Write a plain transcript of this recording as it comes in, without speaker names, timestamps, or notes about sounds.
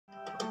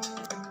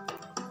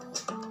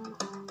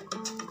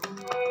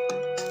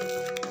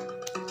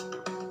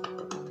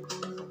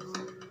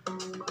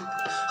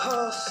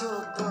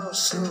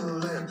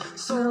hustle and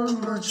so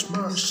much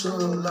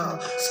martial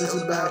art. It's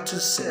about to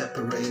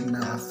separate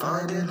now. I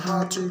find it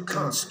hard to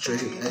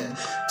concentrate and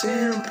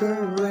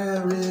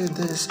temporary.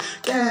 This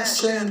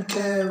cash and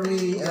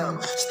carry.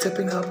 I'm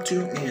stepping up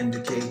to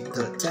indicate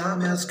the time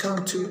has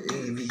come to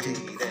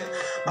aviate.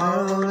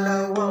 All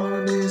I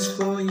want is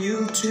for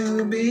you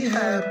to be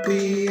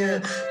happy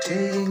and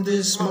take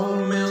this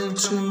moment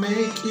to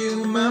make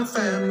you my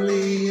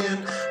family.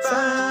 And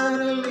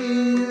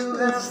finally you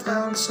have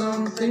found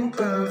something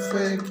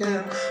perfect,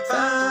 and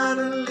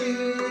finally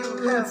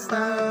you have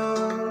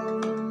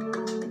found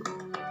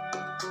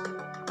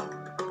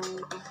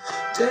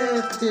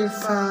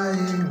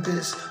death-defying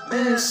this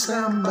mess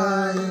I'm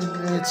buying.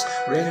 It's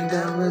raining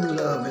down with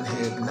love and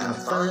hate, and I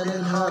find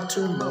it hard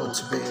to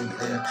motivate.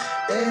 And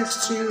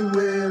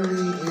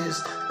estuary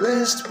is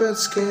blessed but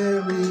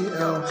scary.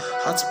 Oh,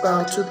 heart's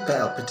about to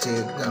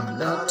palpitate. I'm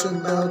not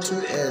about to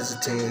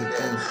hesitate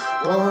and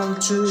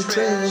want to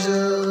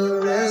treasure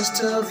the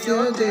rest of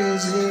your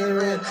days here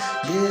and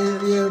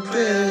give you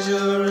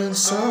pleasure in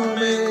so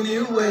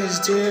many ways,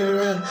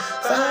 dear. And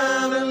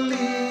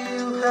finally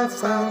have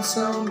found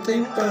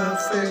something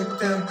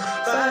perfect, and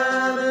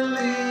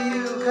finally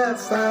you have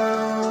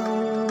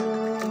found.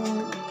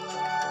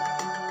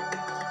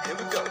 Here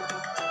we go.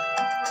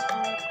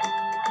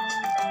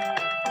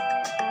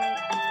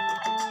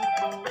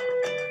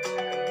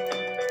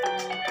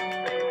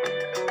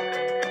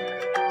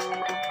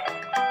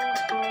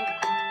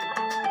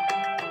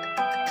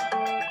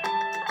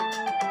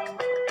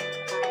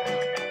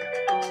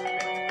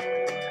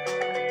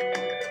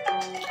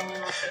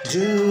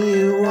 Do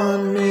you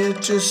want me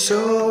to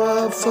show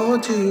up for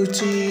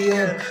duty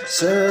and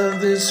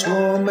serve this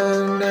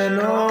woman and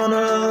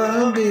honor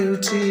her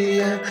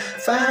beauty? And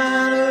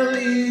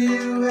finally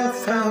you have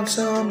found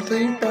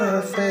something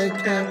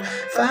perfect, and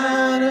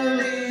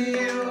finally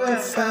you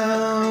have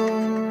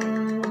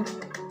found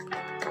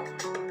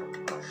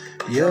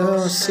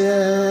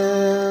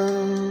yourself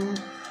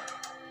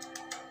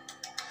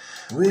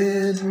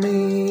with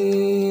me.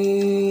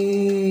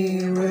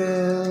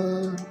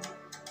 Well,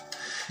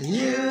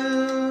 you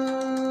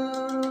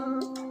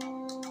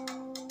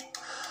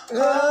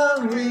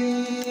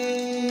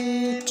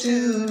agree to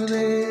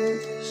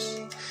this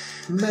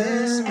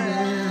man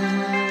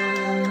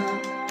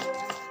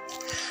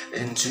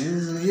into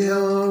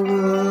your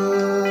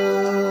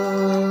world,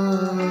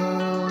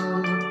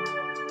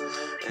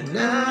 and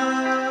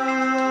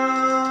now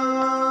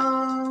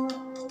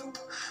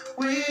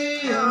we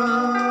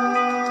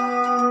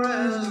are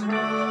as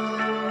one.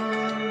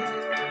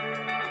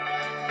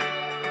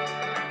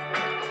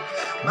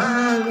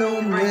 My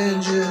Lone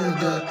Ranger,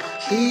 the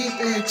heat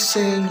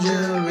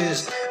exchanger,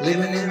 is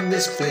living in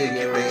this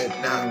figure eight.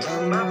 Now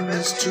I'm my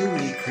best to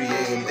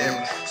recreate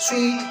them.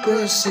 Sweet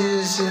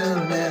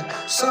precision and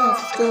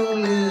soft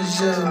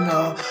collision.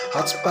 All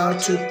heart's about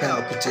to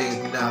palpitate,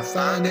 and I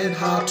find it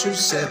hard to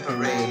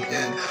separate.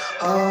 And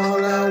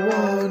all I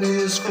want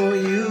is for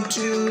you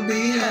to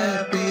be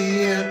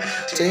happy and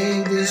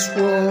take this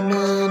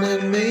woman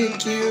and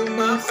make you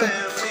my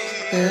family.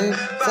 And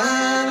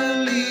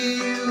finally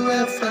you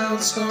have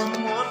found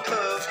someone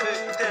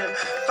perfect, and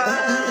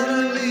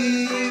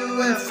finally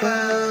you have found.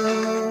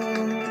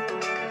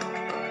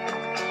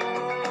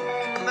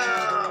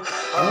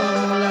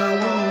 All I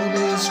want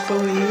is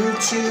for you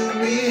to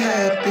be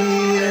happy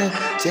and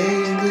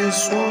take this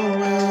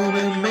woman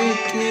and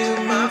make you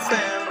my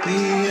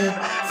family. And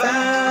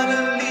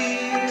finally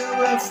you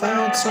have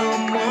found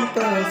someone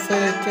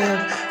perfect, and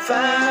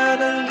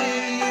finally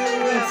you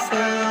have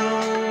found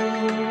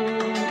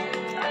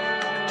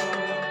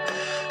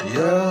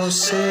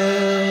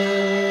yourself.